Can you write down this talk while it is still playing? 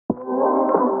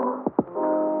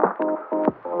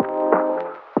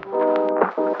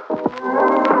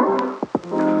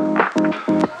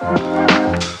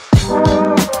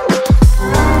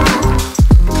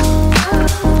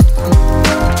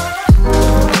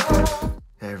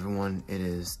It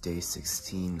is day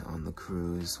 16 on the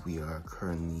cruise. We are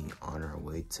currently on our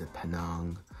way to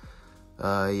Penang.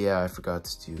 Yeah, I forgot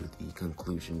to do the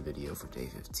conclusion video for day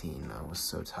 15. I was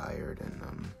so tired,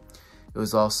 and it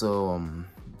was also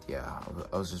yeah,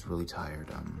 I was just really tired.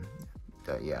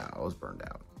 Yeah, I was burned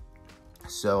out.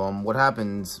 So what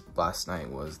happened last night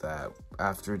was that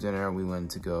after dinner we went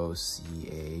to go see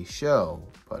a show,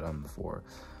 but before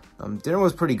dinner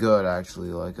was pretty good actually.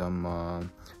 Like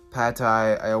pad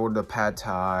thai, I ordered a pad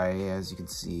thai, as you can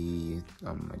see.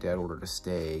 My dad ordered a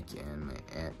steak, and my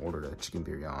aunt ordered a chicken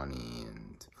biryani,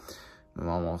 and my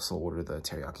mom also ordered the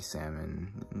teriyaki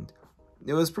salmon, and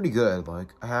it was pretty good.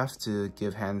 Like, I have to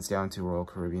give hands down to Royal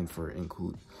Caribbean for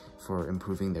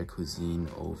improving their cuisine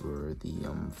over the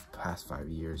past 5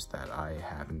 years that I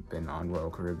haven't been on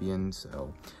Royal Caribbean,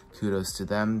 so kudos to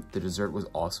them. The dessert was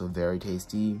also very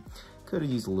tasty. Could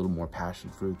have used a little more passion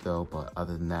fruit though, but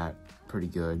other than that, pretty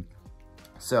good.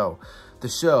 So the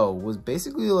show was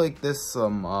basically like this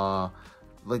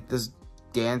this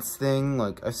dance thing.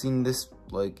 Like, I've seen this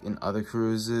like in other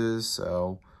cruises,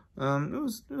 so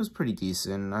it was pretty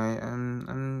decent. I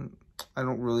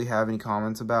don't really have any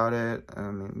comments about it. I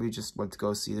mean, we just went to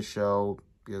go see the show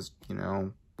because, you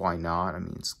know, why not? I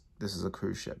mean, this is a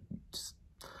cruise ship, just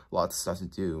lots of stuff to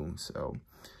do. So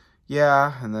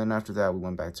yeah, and then after that we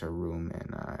went back to our room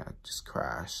and I just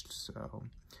crashed. So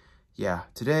yeah,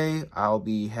 today I'll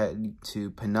be heading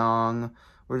to Penang.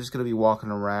 We're just gonna be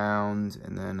walking around,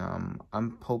 and then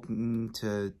I'm hoping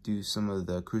to do some of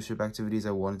the cruise ship activities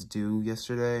I wanted to do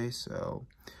yesterday. So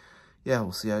yeah,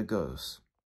 we'll see how it goes.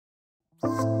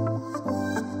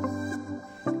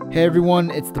 Hey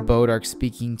everyone, it's the Bodark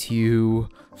speaking to you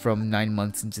from 9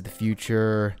 months into the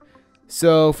future.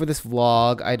 So for this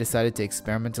vlog, I decided to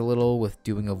experiment a little with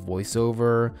doing a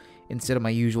voiceover instead of my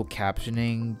usual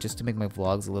captioning, just to make my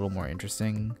vlogs a little more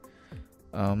interesting.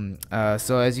 So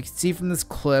as you can see from this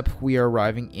clip, we are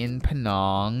arriving in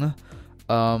Penang,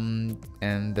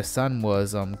 and the sun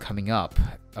was coming up.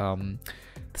 The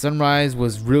sunrise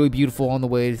was really beautiful on the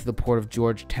way to the port of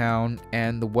Georgetown,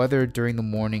 and the weather during the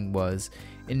morning was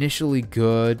initially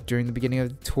good during the beginning of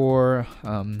the tour.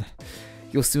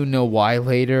 You'll soon know why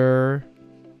later.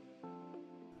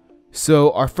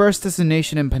 So our first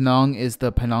destination in Penang is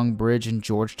the Penang Bridge in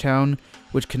Georgetown,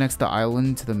 which connects the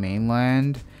island to the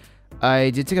mainland.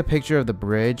 I did take a picture of the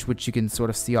bridge, which you can sort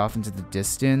of see off into the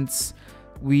distance.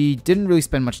 We didn't really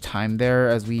spend much time there,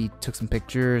 as we took some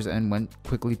pictures and went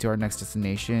quickly to our next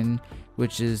destination,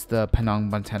 which is the Penang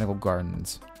Botanical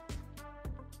Gardens.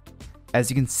 As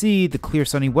you can see, the clear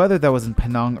sunny weather that was in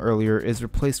Penang earlier is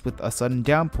replaced with a sudden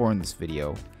downpour in this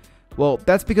video. Well,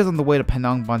 that's because on the way to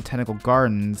Penang Botanical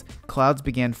Gardens, clouds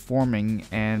began forming,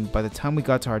 and by the time we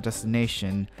got to our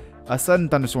destination, a sudden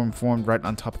thunderstorm formed right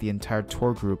on top of the entire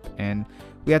tour group, and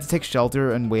we had to take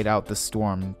shelter and wait out the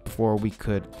storm before we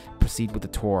could proceed with the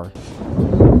tour.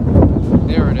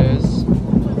 There it is.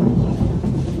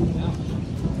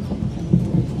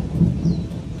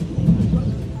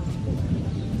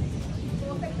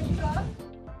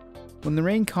 When the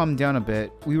rain calmed down a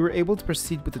bit, we were able to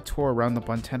proceed with the tour around the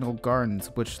Botanical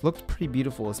Gardens, which looked pretty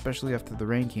beautiful, especially after the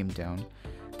rain came down.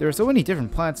 There are so many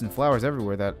different plants and flowers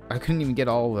everywhere that I couldn't even get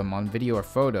all of them on video or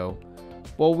photo.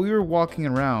 While we were walking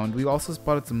around, we also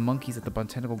spotted some monkeys at the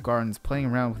Botanical Gardens playing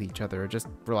around with each other, just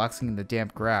relaxing in the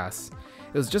damp grass.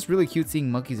 It was just really cute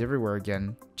seeing monkeys everywhere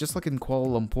again, just like in Kuala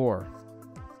Lumpur.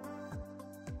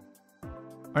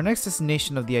 Our next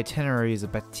destination of the itinerary is a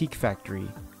batik factory.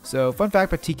 So, fun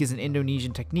fact, batik is an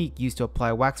Indonesian technique used to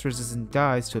apply wax-resistant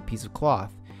dyes to a piece of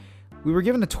cloth. We were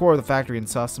given a tour of the factory and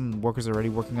saw some workers already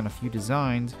working on a few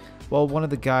designs, while one of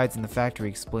the guides in the factory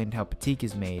explained how batik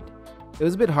is made. It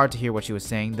was a bit hard to hear what she was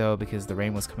saying though, because the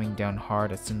rain was coming down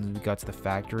hard as soon as we got to the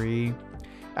factory.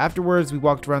 Afterwards, we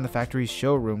walked around the factory's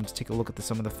showroom to take a look at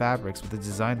some of the fabrics with the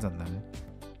designs on them.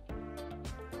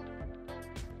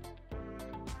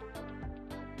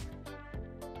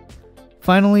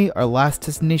 Finally, our last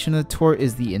destination of the tour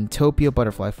is the Intopia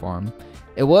Butterfly Farm.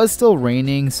 It was still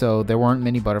raining, so there weren't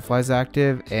many butterflies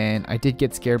active, and I did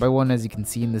get scared by one, as you can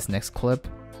see in this next clip.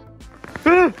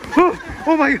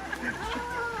 Oh my god!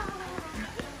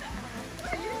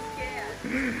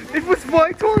 It was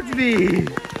flying towards me!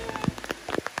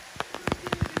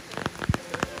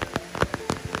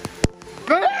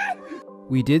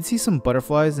 We did see some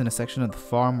butterflies in a section of the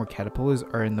farm where caterpillars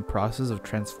are in the process of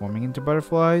transforming into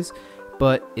butterflies,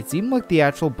 but it seemed like the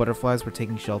actual butterflies were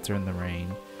taking shelter in the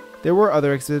rain. There were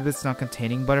other exhibits not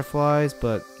containing butterflies,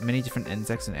 but many different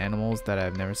insects and animals that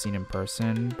I've never seen in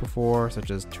person before, such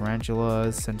as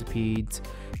tarantulas, centipedes,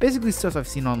 basically stuff I've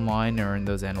seen online or in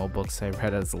those animal books I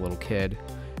read as a little kid.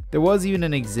 There was even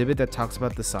an exhibit that talks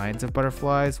about the science of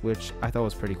butterflies, which I thought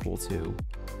was pretty cool too.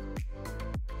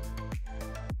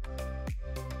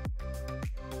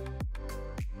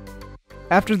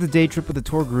 After the day trip with the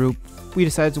tour group, we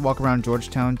decided to walk around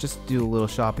Georgetown just to do a little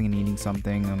shopping and eating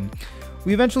something.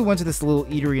 We eventually went to this little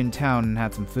eatery in town and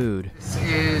had some food. This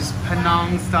is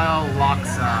Penang style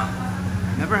laksa.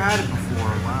 Never had it before,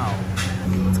 wow.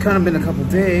 It's kind of been a couple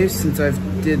days since I've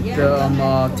did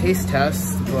the taste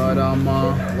test, but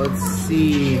let's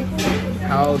see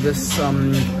how this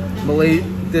Penang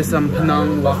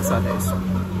laksa tastes.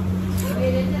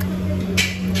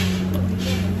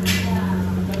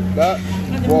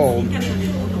 Whoa.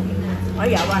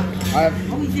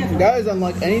 That is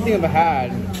unlike anything I've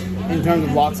had in terms of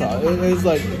laksa. It is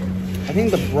like, I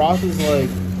think the broth is like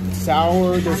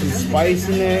sour, there's some spice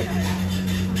in it.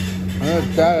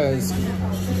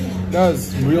 That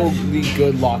is really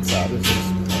good laksa. This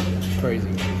is crazy.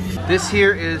 This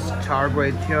here is char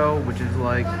kway teow, which is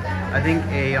like, I think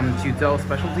a Chuzhou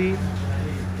specialty.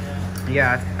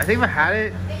 Yeah, I think I've had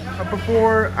it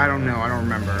before. I don't know, I don't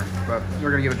remember, but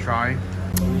we're gonna give it a try.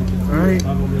 Alright,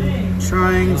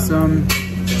 trying some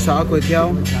char kway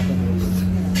teow.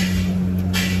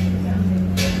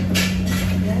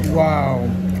 Wow.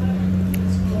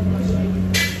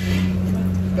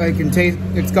 I can taste,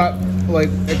 it's got like,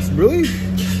 it's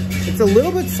a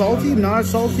little bit salty, not as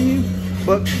salty,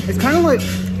 but it's kind of like,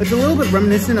 it's a little bit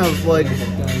reminiscent of like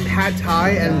pad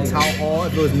thai and tau ho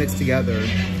if it was mixed together.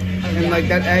 And like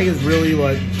that egg is really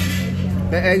like,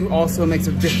 the egg also makes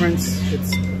a difference.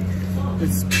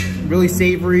 It's really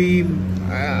savory.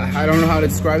 I don't know how to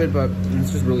describe it, but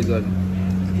it's just really good.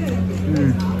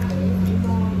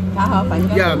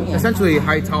 Yeah, essentially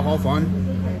high tau ho fun.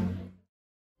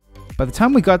 By the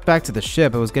time we got back to the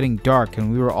ship, it was getting dark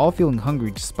and we were all feeling hungry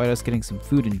despite us getting some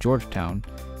food in Georgetown.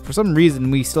 For some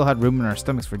reason, we still had room in our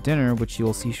stomachs for dinner, which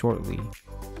you'll see shortly.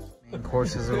 Main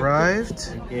course has arrived.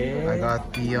 Okay. I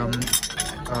got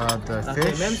the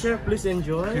fish. Ma'am, sir, please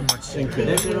enjoy. Pretty much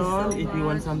Later on, if you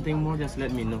want something more, just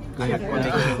let me know. I have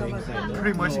connection inside.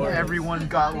 pretty much everyone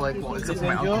got like, well, except for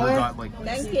my uncle who got like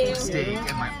steak,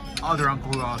 and my other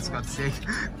uncle who also got steak.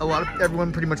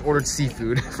 Everyone pretty much ordered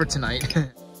seafood for tonight.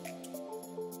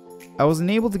 I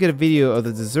wasn't able to get a video of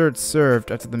the desserts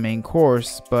served after the main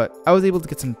course, but I was able to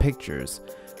get some pictures.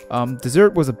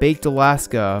 Dessert was a baked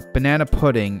Alaska, banana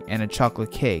pudding, and a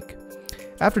chocolate cake.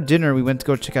 After dinner, we went to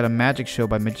go check out a magic show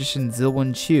by magician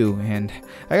Zilwen Chu, and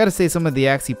I gotta say some of the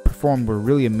acts he performed were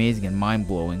really amazing and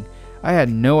mind-blowing. I had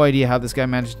no idea how this guy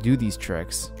managed to do these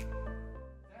tricks.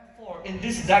 Therefore, in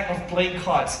this deck of playing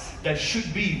cards, there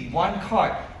should be one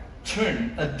card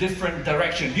turn a different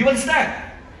direction. You understand?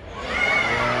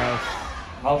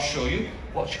 I'll show you.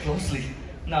 Watch closely.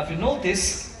 Now, if you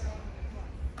notice,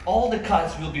 all the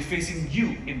cards will be facing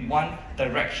you in one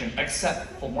direction, except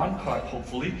for one card,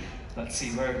 hopefully. Let's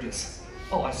see where it is.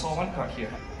 Oh, I saw one card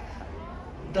here.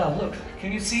 There, look.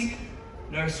 Can you see?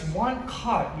 There's one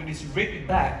card with its red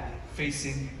back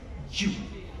facing you.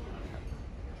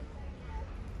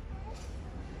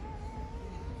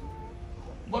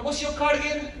 What was your card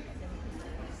again?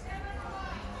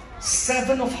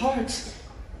 7 of hearts.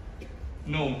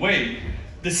 No way.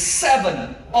 The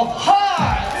 7 of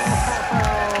hearts!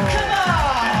 Come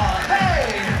on!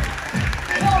 Hey!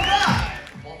 Well done!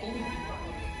 Bottle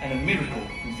and a miracle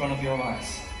in front of your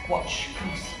eyes. Watch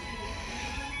closely.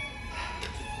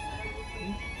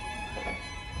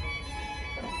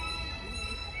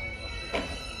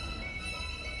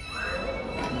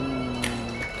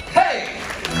 Hey!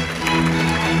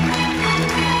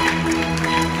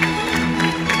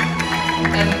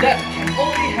 And that can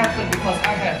only happen because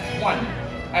I have one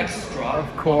extra.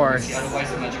 Of course. See, otherwise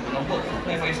the magic will not work.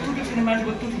 Now if I use 2 tips in the magic,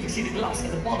 2 tips, you see the glass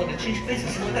at the bottom that change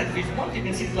places like that. If it's 1 tip, you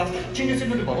can see the glass changes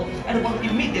into the bottle, and the bottle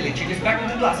immediately changes back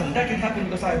into the glass, and that can happen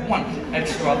because I have one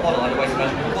extra bottle. Otherwise the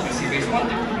magic will not work. You see, if it's 1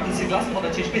 tip, you can see the glass, the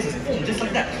bottle change places, boom, just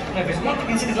like that. Now if it's 1 tip, you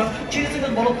can see the glass changes into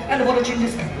the bottle, and the bottle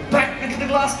changes back into the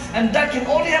glass, and that can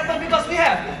only happen because we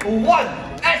have one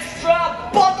extra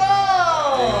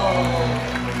bottle.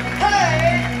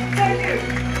 Hey, thank you.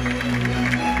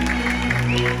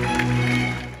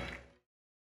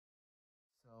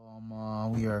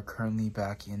 We are currently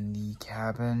back in the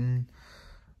cabin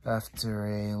after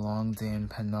a long day in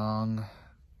Penang.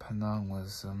 Penang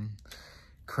was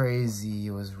crazy.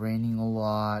 It was raining a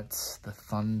lot. The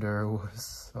thunder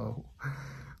was so,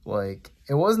 like,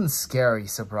 it wasn't scary,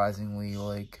 surprisingly.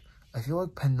 Like, I feel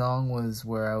like Penang was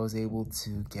where I was able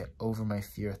to get over my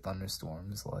fear of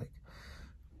thunderstorms. Like,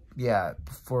 yeah,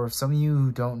 for some of you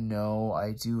who don't know,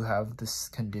 I do have this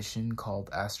condition called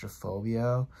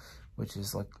astrophobia, which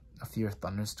is like a fear of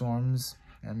thunderstorms.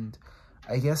 and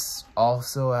I guess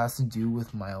also has to do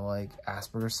with my like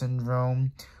Asperger's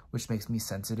syndrome, which makes me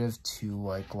sensitive to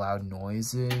like loud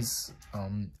noises.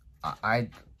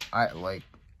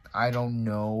 I don't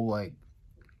know, like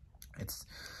it's,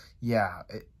 yeah,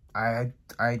 that's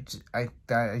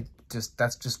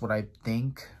just what I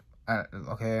think.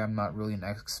 Okay, I'm not really an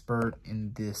expert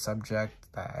in this subject.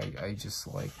 I just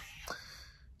like,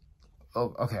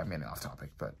 oh, okay, I'm getting off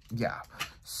topic, but yeah.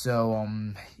 So,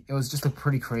 it was just a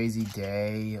pretty crazy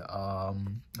day,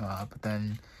 but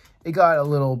then it got a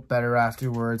little better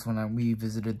afterwards when we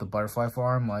visited the butterfly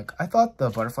farm. Like, I thought the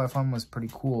butterfly farm was pretty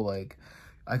cool. Like,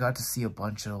 I got to see a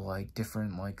bunch of, like,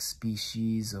 different, like,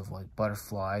 species of, like,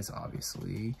 butterflies,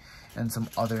 obviously, and some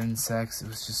other insects. It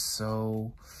was just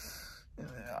so,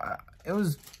 it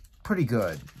was pretty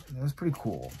good. It was pretty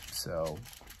cool, so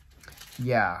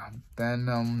yeah.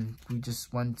 Then we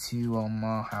just went to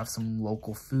have some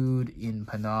local food in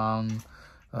Penang,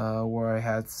 where I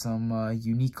had some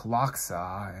unique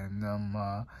laksa and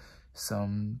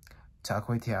some char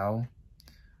kway teow.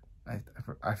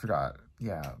 I forgot,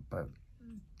 yeah, but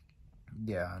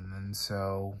yeah. And then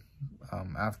so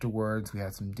afterwards we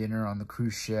had some dinner on the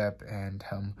cruise ship and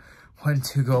went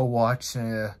to go watch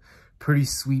a pretty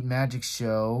sweet magic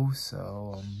show.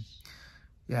 So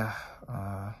yeah,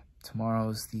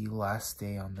 tomorrow's the last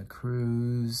day on the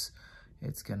cruise.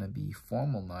 It's gonna be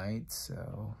formal night,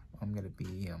 so I'm gonna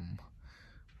be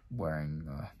wearing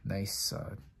a nice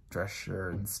dress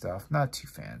shirt and stuff, not too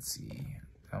fancy.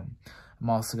 I'm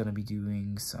also gonna be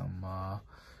doing some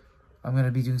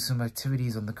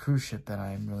activities on the cruise ship that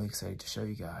I'm really excited to show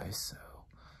you guys. So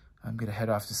I'm gonna head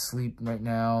off to sleep right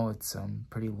now. It's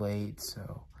pretty late,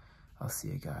 so I'll see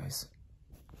you guys.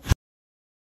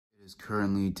 It is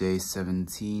currently day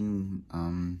 17.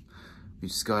 We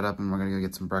just got up and we're gonna go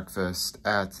get some breakfast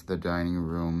at the dining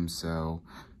room. So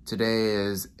today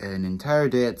is an entire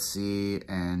day at sea,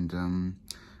 and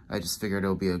I just figured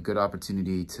it'll be a good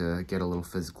opportunity to get a little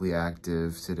physically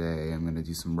active today. I'm gonna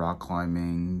do some rock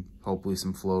climbing, hopefully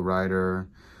some flow rider.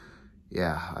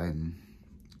 Yeah, I'm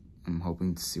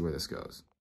hoping to see where this goes.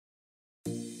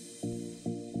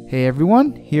 Hey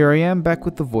everyone, here I am back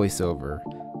with the voiceover.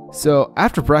 So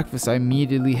after breakfast, I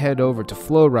immediately head over to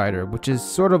Flow Rider, which is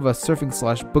sort of a surfing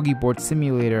slash boogie board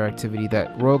simulator activity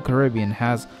that Royal Caribbean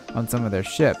has on some of their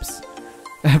ships.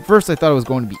 At first I thought it was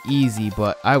going to be easy,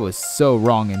 but I was so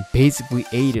wrong and basically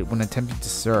ate it when attempting to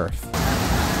surf.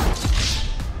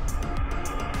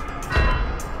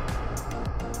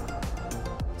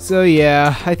 So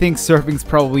yeah, I think surfing's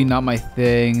probably not my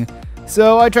thing.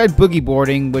 So I tried boogie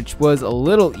boarding, which was a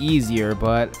little easier,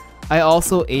 but I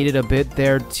also ate it a bit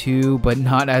there too, but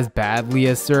not as badly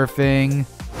as surfing.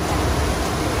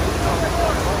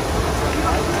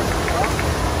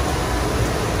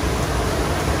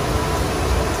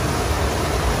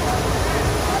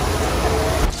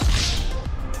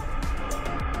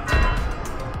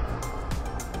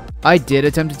 I did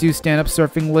attempt to do stand-up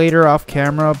surfing later off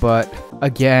camera, but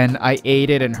again, I ate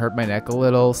it and hurt my neck a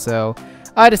little, so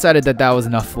I decided that was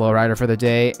enough flow rider for the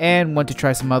day and went to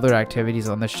try some other activities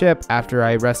on the ship after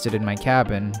I rested in my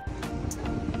cabin.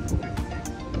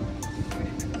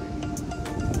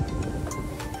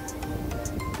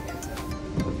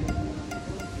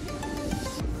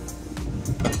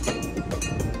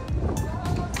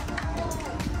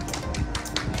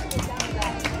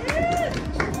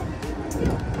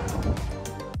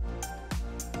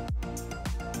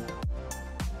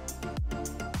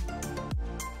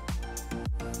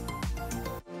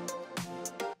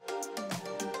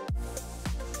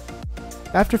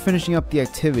 After finishing up the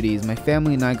activities, my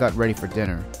family and I got ready for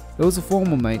dinner. It was a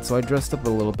formal night, so I dressed up a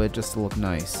little bit just to look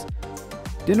nice.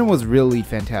 Dinner was really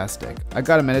fantastic. I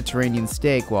got a Mediterranean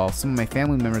steak while some of my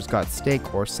family members got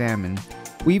steak or salmon.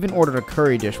 We even ordered a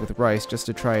curry dish with rice just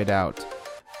to try it out.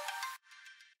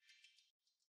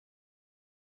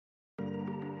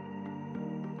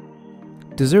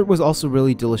 Dessert was also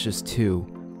really delicious too.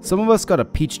 Some of us got a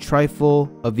peach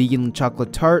trifle, a vegan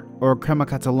chocolate tart, or a crema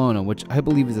catalana, which I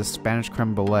believe is a Spanish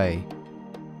creme brulee.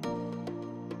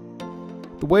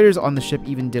 The waiters on the ship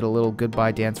even did a little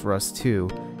goodbye dance for us too.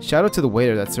 Shout out to the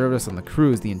waiter that served us on the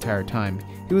cruise the entire time.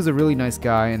 He was a really nice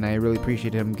guy and I really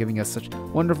appreciated him giving us such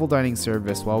wonderful dining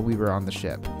service while we were on the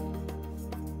ship.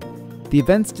 The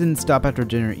events didn't stop after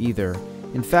dinner either.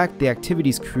 In fact, the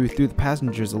activities crew threw the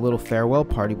passengers a little farewell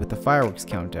party with the fireworks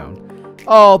countdown.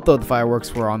 Although the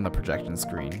fireworks were on the projection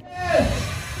screen. 5,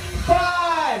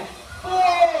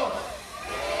 4, 3,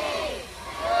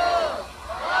 2,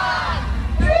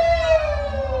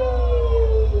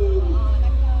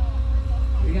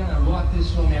 1. We're gonna rock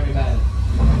this one, everybody.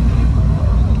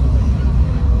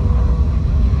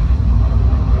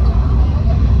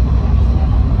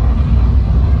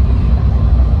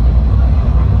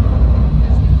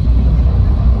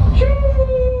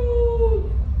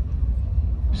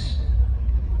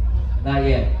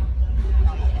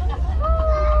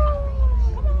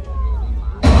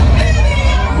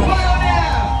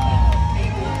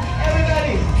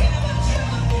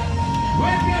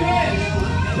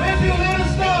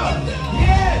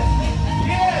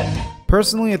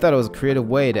 Personally, I thought it was a creative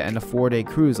way to end a 4-day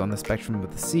cruise on the spectrum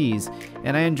of the seas,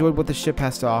 and I enjoyed what the ship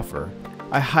has to offer.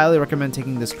 I highly recommend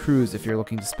taking this cruise if you're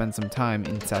looking to spend some time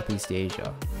in Southeast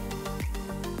Asia.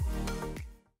 Good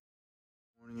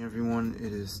morning everyone,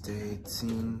 it is day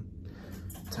 18.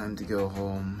 Time to go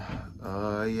home.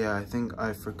 Yeah, I think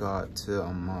I forgot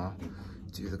to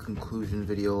do the conclusion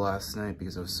video last night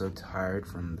because I was so tired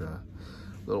from the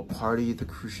little party the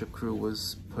cruise ship crew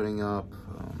was putting up.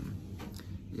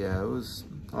 Yeah, it was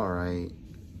alright.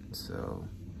 So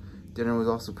dinner was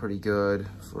also pretty good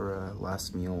for a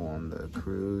last meal on the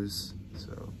cruise.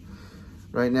 So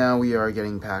right now we are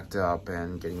getting packed up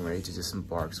and getting ready to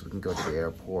disembark so we can go to the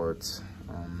airport.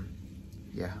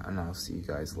 Yeah, and I'll see you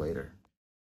guys later.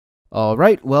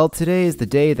 Alright, well today is the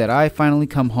day that I finally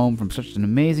come home from such an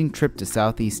amazing trip to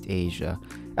Southeast Asia.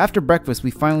 After breakfast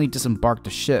we finally disembarked the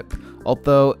ship,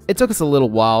 although it took us a little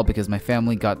while because my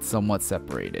family got somewhat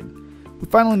separated. We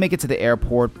finally make it to the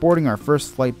airport, boarding our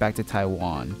first flight back to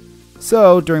Taiwan.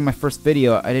 So, during my first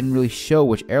video I didn't really show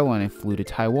which airline I flew to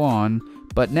Taiwan,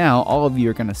 but now all of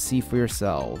you are going to see for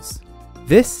yourselves.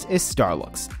 This is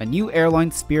Starlux, a new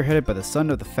airline spearheaded by the son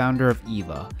of the founder of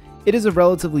EVA. It is a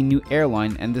relatively new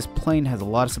airline and this plane has a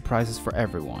lot of surprises for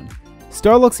everyone.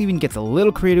 Starlux even gets a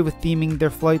little creative with theming their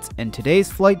flights, and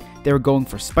today's flight they were going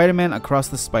for Spider-Man Across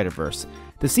the Spider-Verse.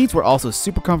 The seats were also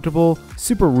super comfortable,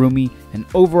 super roomy, and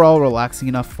overall relaxing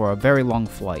enough for a very long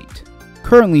flight.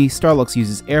 Currently, Starlux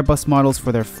uses Airbus models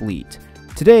for their fleet.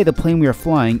 Today the plane we are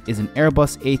flying is an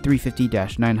Airbus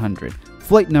A350-900.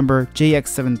 Flight number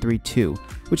JX732,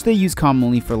 which they use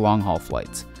commonly for long-haul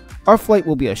flights. Our flight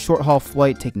will be a short-haul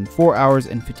flight taking 4 hours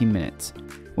and 50 minutes.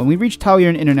 When we reach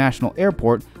Taoyuan International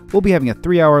Airport, we'll be having a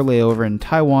 3-hour layover in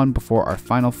Taiwan before our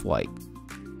final flight.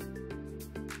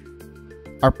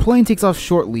 Our plane takes off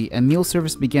shortly and meal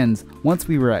service begins once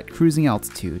we were at cruising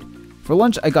altitude. For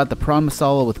lunch I got the prawn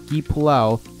masala with ghee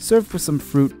pulao, served with some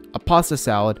fruit, a pasta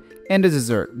salad, and a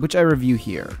dessert, which I review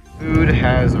here. Food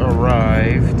has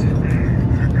arrived.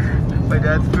 My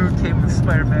dad's food came with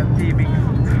Spider-Man theming.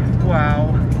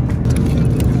 Wow.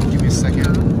 Give me a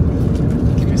second.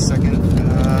 Give me a second.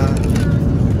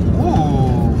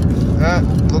 Ooh, that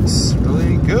looks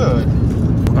really good.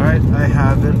 Alright, I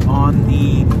have it on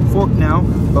the fork now.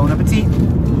 Bon appetit.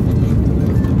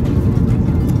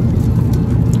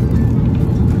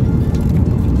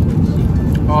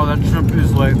 Oh, that shrimp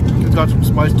is like, it's got some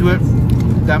spice to it.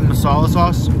 That masala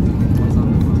sauce,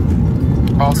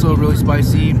 also really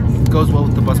spicy. Goes well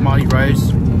with the basmati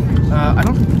rice. I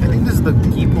think this is the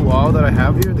ghee pulao that I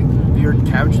have here. The weird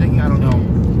cabbage thing. I don't know.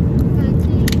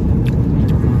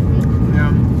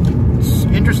 Yeah, it's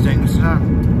interesting. It's not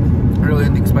really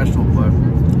anything special, but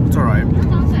it's alright. I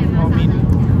mean,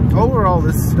 overall,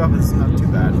 this stuff is not too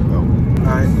bad, though.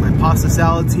 Alright, my pasta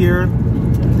salad's here.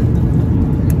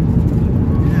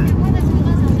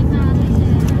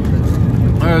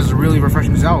 That is a really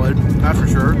refreshing salad, that's for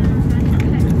sure.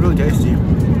 Really tasty.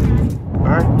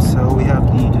 Alright, so we have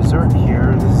the dessert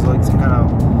here. This is like some kind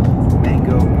of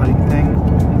mango pudding thing.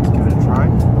 Let's give it a try.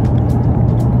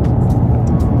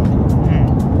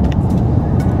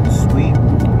 Sweet.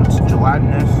 It's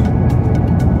gelatinous.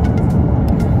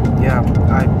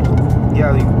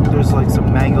 Yeah, there's like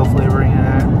some mango flavoring in it.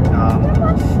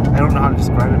 I don't know how to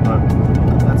describe it, but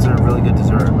that's a really good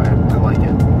dessert. I like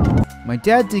it. My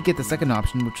dad did get the second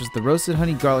option, which was the roasted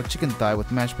honey garlic chicken thigh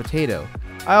with mashed potato.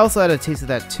 I also had a taste of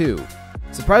that too.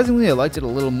 Surprisingly, I liked it a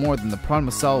little more than the prawn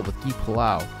masala with ghee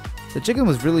pulao. The chicken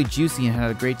was really juicy and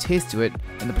had a great taste to it,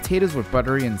 and the potatoes were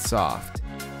buttery and soft.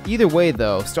 Either way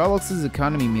though, Starlux's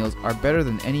economy meals are better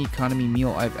than any economy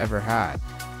meal I've ever had.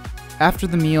 After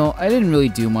the meal, I didn't really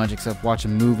do much except watch a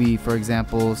movie, for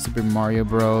example, Super Mario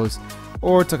Bros,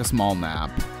 or took a small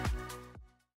nap.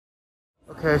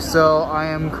 Okay, so I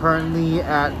am currently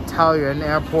at Taoyuan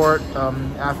Airport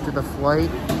after the flight.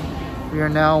 We are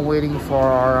now waiting for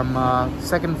our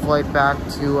second flight back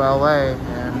to LA,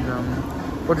 and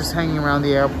we're just hanging around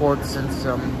the airport since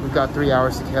we've got 3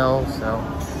 hours to kill, so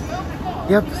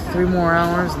yep, 3 more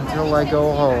hours until I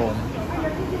go home.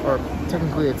 Or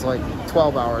technically it's like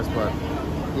 12 hours, but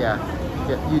yeah,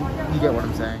 you get what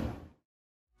I'm saying.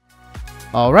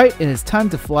 Alright, it is time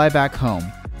to fly back home.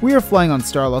 We are flying on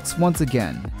Starlux once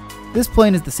again. This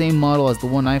plane is the same model as the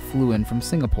one I flew in from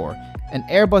Singapore, an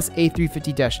Airbus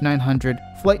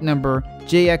A350-900, flight number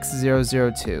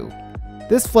JX002.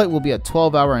 This flight will be a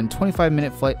 12-hour and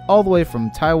 25-minute flight all the way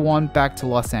from Taiwan back to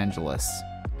Los Angeles.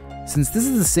 Since this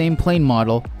is the same plane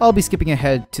model, I'll be skipping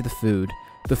ahead to the food.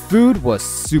 The food was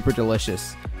super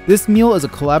delicious. This meal is a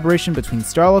collaboration between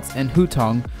Starlux and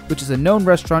Hutong, which is a known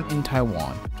restaurant in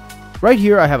Taiwan. Right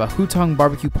here I have a Hutong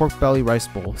barbecue pork belly rice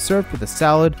bowl, served with a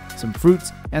salad, some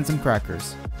fruits, and some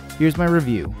crackers. Here's my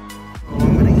review. Well,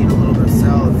 I'm gonna eat a little bit of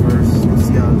salad first. Let's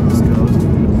see how this goes.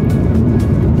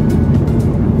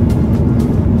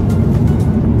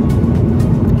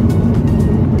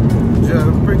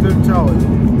 Yeah, pretty good salad.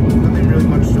 Nothing really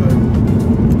much to it.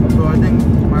 So I think,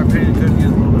 in my opinion, could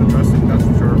use a little bit of dressing, that's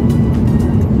for sure.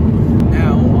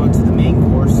 Now, on to the main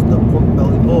course, the pork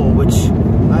belly bowl, which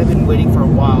I've been waiting for a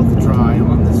while to try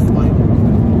on this flight.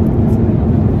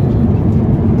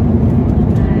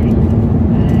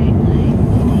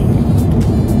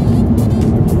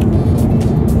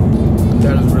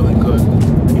 That is really good.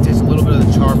 You can taste a little bit of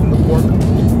the char from the pork.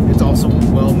 It's also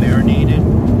well marinated.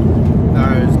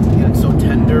 It's so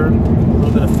tender, a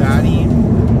little bit of fatty.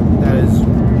 That is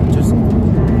just,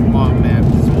 oh man,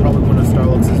 this is probably one of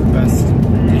Starlux's best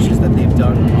dishes that they've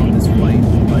done on this flight,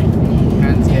 like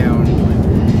hands down.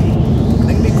 I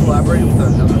think they collaborated with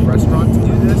another restaurant to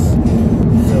do this,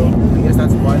 so I guess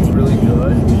that's why it's really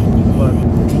good, but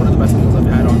it's one of the best meals I've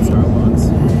had on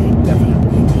Starlux,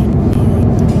 definitely.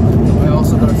 I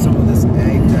also got some of this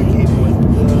egg that came with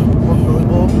the pork belly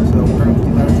bowl, so we're going to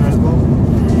give that a try as well.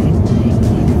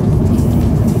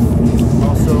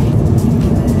 Also,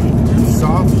 it's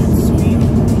soft and sweet,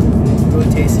 really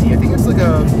tasty. I think it's like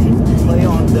a play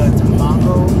on the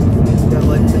tamago, that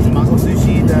like the tamago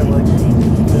sushi that like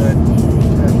that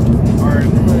are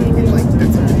like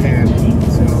that's in Japan.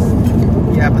 So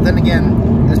yeah, but then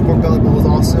again, this pork belly bowl is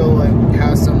also like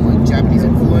has some like Japanese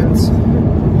influence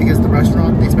because the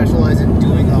restaurant they specialize in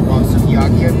doing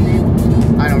sukiyaki, I believe.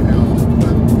 I don't know,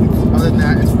 but other than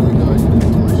that, it's really good and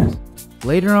delicious.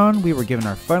 Later on, we were given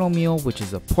our final meal, which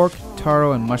is a pork,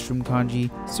 taro, and mushroom congee,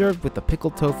 served with a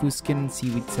pickled tofu, skin and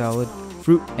seaweed salad,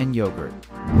 fruit, and yogurt.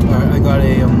 Alright, I got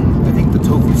a, I think the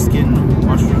tofu skin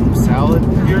mushroom salad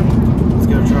here. Let's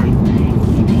give it a try.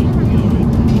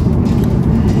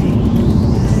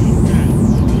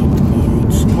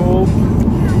 It's cold.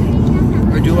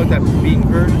 I do like that bean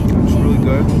curd. It's really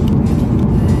good.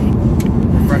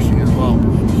 Refreshing as well.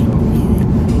 So,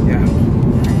 yeah,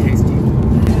 very tasty.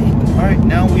 Alright,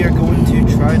 now we are going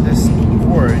to try this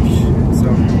porridge. It's,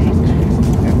 I'm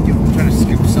trying to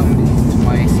scoop some into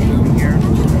my spoon here.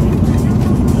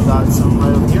 I got some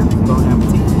right over here. Bon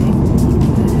appetit.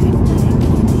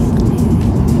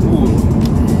 Ooh,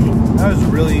 that is a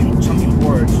really chunky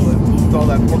porridge. With all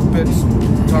that pork bits,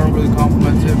 taro really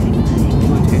complements it.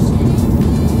 Really tasty.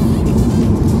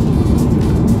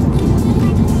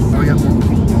 Oh yeah,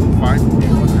 fine.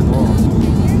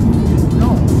 No.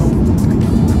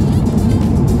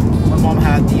 My mom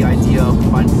had the idea of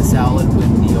combining the salad with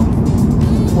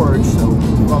the porridge, so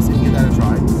we're also gonna give that a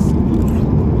try.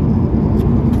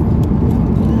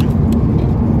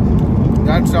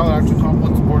 That salad actually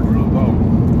complements the porridge really well.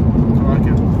 I like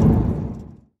it.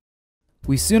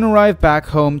 We soon arrived back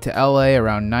home to LA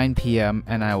around 9 p.m.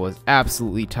 and I was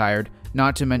absolutely tired.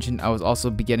 Not to mention I was also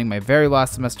beginning my very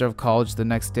last semester of college the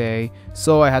next day,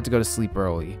 so I had to go to sleep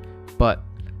early. But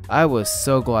I was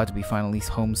so glad to be finally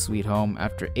home sweet home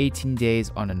after 18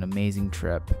 days on an amazing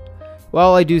trip.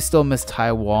 While I do still miss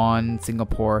Taiwan,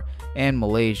 Singapore, and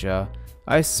Malaysia,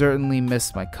 I certainly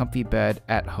miss my comfy bed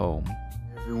at home.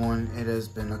 Everyone, it has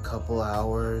been a couple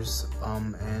hours,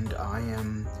 and I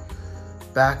am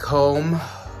back home.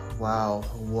 Wow,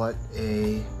 what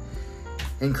a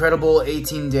incredible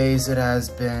 18 days it has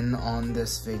been on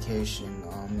this vacation.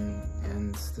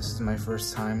 And this is my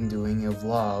first time doing a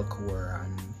vlog where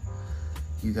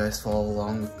you guys follow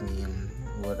along with me and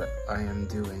what I am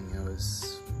doing. It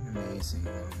was amazing.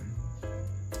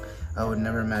 I would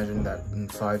never imagine that in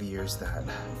 5 years that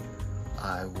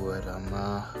I would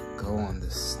go on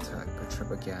this type of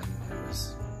trip again. It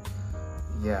was,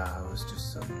 yeah, it was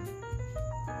just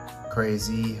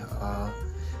crazy.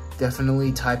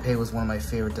 Definitely Taipei was one of my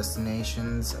favorite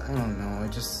destinations. I don't know,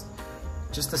 just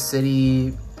the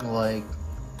city, like,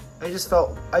 I just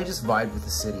vibed with the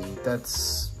city.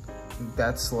 That's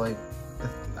like,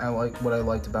 I like what I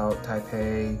liked about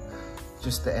Taipei.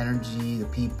 Just the energy, the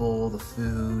people, the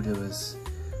food, it was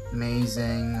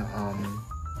amazing.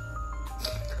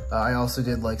 I also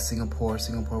did like Singapore.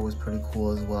 Singapore was pretty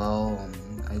cool as well.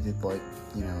 I did like,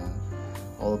 you know,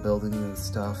 all the buildings and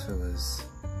stuff. It was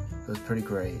pretty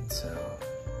great. So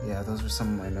yeah, those were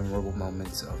some of my memorable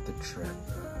moments of the trip.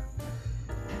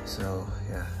 So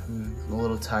yeah, I'm a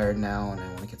little tired now and I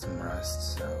want to get some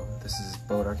rest. So this is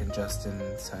Bodark and Justin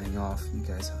signing off. You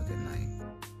guys have a good night.